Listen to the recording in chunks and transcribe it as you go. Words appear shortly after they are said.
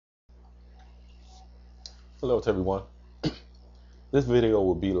Hello to everyone. This video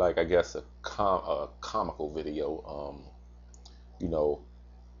will be like, I guess, a comical video. You know,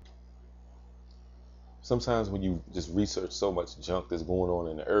 sometimes when you just research so much junk that's going on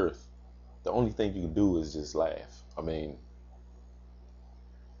in the earth, the only thing you can do is just laugh. I mean,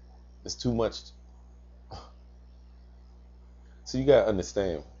 it's too much. So you gotta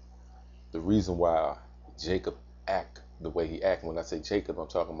understand the reason why Jacob act the way he act. When I say Jacob, I'm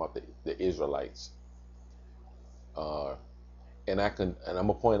talking about the Israelites. Uh, and I'm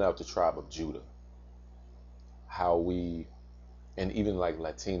gonna point out the tribe of Judah, how we, and even like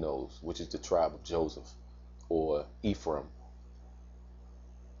Latinos, which is the tribe of Joseph or Ephraim,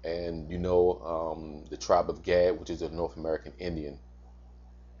 and the tribe of Gad, which is a North American Indian.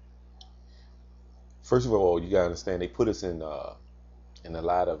 First of all, you gotta understand they put us in a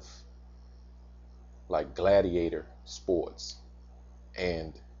lot of like gladiator sports,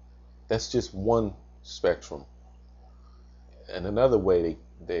 and that's just one spectrum. And another way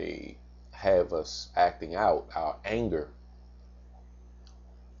they have us acting out our anger.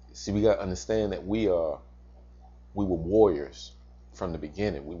 See, we gotta understand that we were warriors from the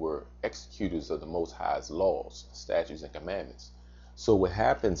beginning. We were executors of the Most High's laws, statutes, and commandments. So what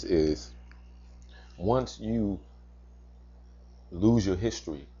happens is, once you lose your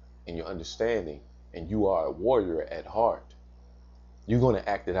history and your understanding, and you are a warrior at heart, you're going to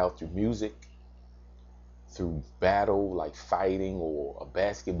act it out through music, through battle, like fighting or a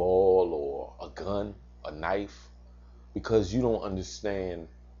basketball or a gun, a knife, because you don't understand.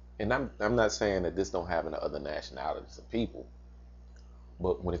 And I'm not saying that this don't happen to other nationalities of people,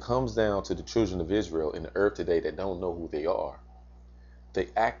 but when it comes down to the children of Israel in the earth today that don't know who they are, they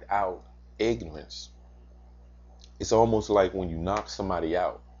act out ignorance. It's almost like when you knock somebody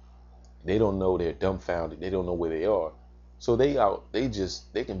out, they don't know, they're dumbfounded, they don't know where they are. So they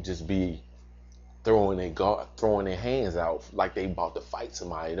can just be throwing their hands out like they about to fight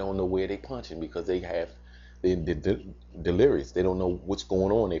somebody. They don't know where they punching because they're delirious. They don't know what's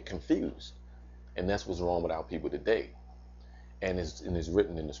going on. They're confused. And that's what's wrong with our people today. And it's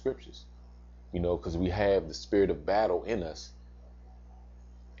written in the scriptures, because we have the spirit of battle in us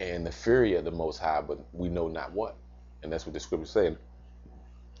and the fury of the Most High, but we know not what. And that's what the scripture said.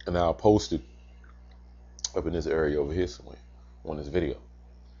 And I'll post it up in this area over here somewhere on this video.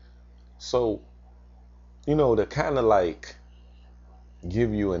 So, to kind of like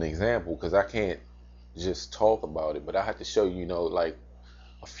give you an example, because I can't just talk about it, but I have to show you, like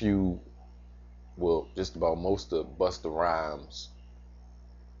a few, well, just about most of Busta Rhymes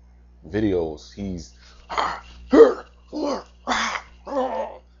videos. He's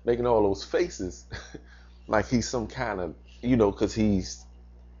making all those faces like he's some kind of, because he's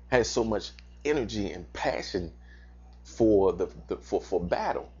has so much energy and passion for for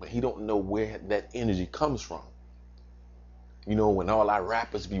battle, but he don't know where that energy comes from. When all our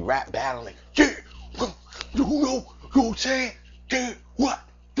rappers be rap battling, yeah, you know what I'm saying? Yeah, what?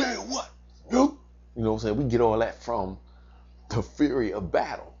 Yo. You know what I'm saying? We get all that from the fury of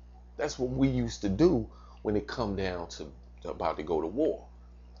battle. That's what we used to do when it come down to about to go to war.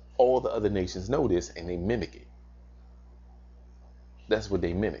 All the other nations know this and they mimic it. That's what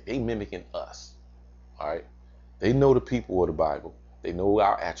they mimic. They mimicking us. All right. They know the people of the Bible. They know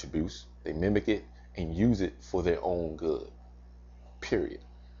our attributes. They mimic it and use it for their own good. Period.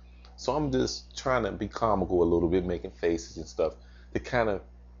 So I'm just trying to be comical a little bit, making faces and stuff to kind of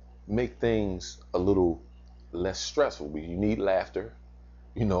make things a little less stressful. You need laughter.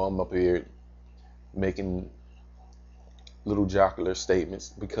 I'm up here making little jocular statements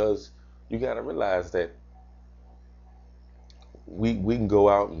because you got to realize that we can go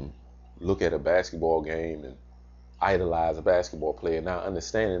out and look at a basketball game and idolize a basketball player, now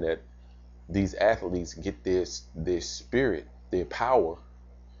understanding that these athletes get their spirit, their power,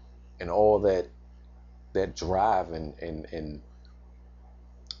 and all that drive and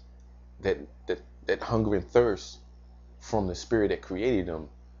that hunger and thirst from the spirit that created them,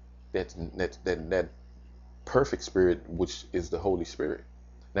 that perfect spirit, which is the Holy Spirit.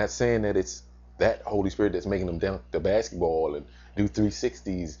 Not saying that it's that Holy Spirit that's making them dunk the basketball and do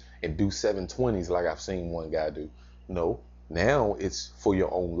 360s and do 720s like I've seen one guy do. No, now it's for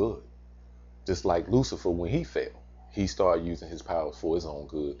your own good. Just like Lucifer, when he fell, he started using his powers for his own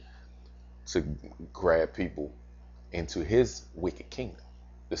good to grab people into his wicked kingdom.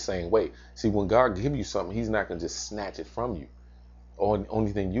 The same way. See, when God gives you something, he's not going to just snatch it from you.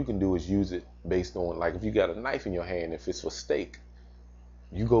 Only thing you can do is use it based on, like, if you got a knife in your hand, if it's for steak,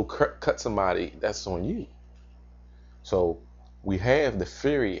 you go cut somebody, that's on you. So we have the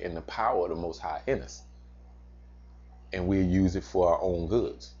fury and the power of the Most High in us, and we use it for our own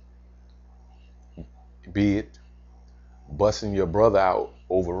goods. be it busting your brother out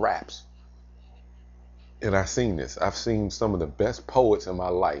over raps. And I've seen this. I've seen some of the best poets in my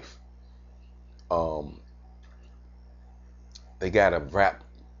life. They got a rap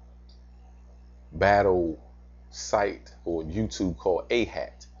battle site or YouTube called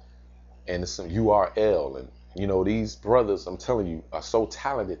AHAT, and it's some URL. And you know, these brothers, I'm telling you, are so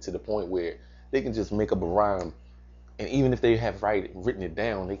talented to the point where they can just make up a rhyme, and even if they have written it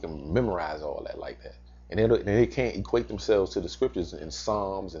down, they can memorize all that like that. And they can't equate themselves to the scriptures in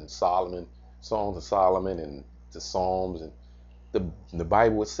Psalms and Solomon, Songs of Solomon, and the Psalms, and the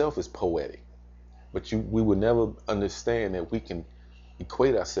Bible itself is poetic. But we would never understand that we can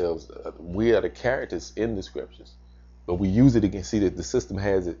equate ourselves. We are the characters in the scriptures, but we use it against. See that the system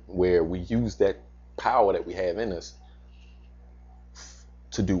has it where we use that power that we have in us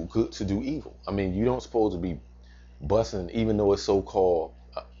to do good, to do evil. I mean, you don't supposed to be busting, even though it's so-called,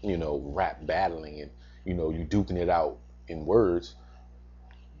 rap battling, and you duking it out in words,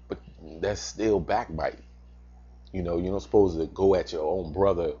 but that's still backbiting. You're not supposed to go at your own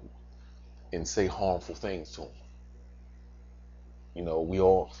brother and say harmful things to him. We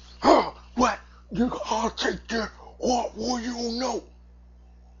all, what? I'll take that. What will you know?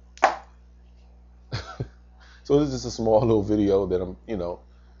 So this is just a small little video that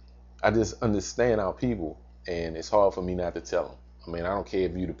I just understand our people, and it's hard for me not to tell them. I mean, I don't care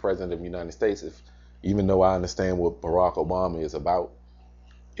if you're the president of the United States, even though I understand what Barack Obama is about,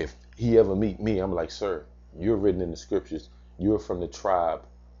 if he ever meet me, I'm like, sir, you're written in the scriptures. You're from the tribe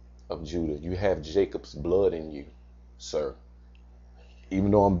of Judah. You have Jacob's blood in you, sir.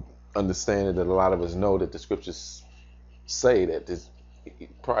 Even though I'm understanding that a lot of us know that the scriptures say that this, he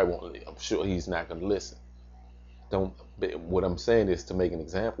probably won't. I'm sure he's not going to listen. What I'm saying is to make an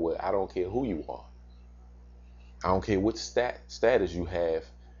example where I don't care who you are. I don't care what status you have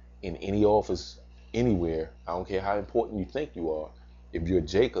in any office anywhere. I don't care how important you think you are. If you're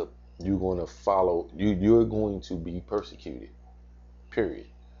Jacob, you're going to follow. You're going to be persecuted. Period.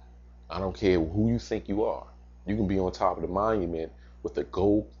 I don't care who you think you are. You can be on top of the monument with a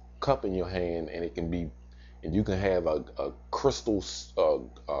gold cup in your hand, and it can be, and you can have a crystal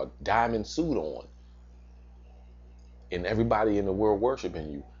diamond suit on, and everybody in the world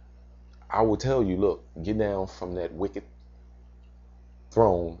worshiping you. I will tell you, look, get down from that wicked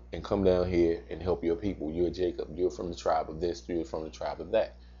throne and come down here and help your people. You're Jacob. You're from the tribe of this. You're from the tribe of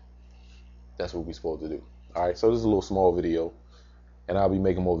that. That's what we're supposed to do. All right, so this is a little small video, and I'll be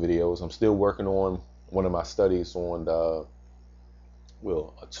making more videos. I'm still working on one of my studies on a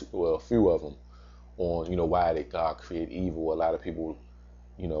few of them on why did God create evil. A lot of people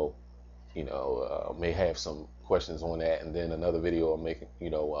may have some questions on that, and then another video I'm making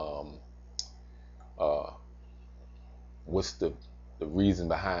what's the reason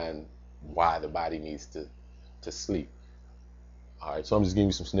behind why the body needs to sleep. All right, so I'm just giving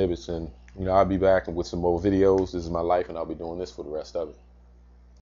you some snippets, and I'll be back with some more videos. This is my life, and I'll be doing this for the rest of it.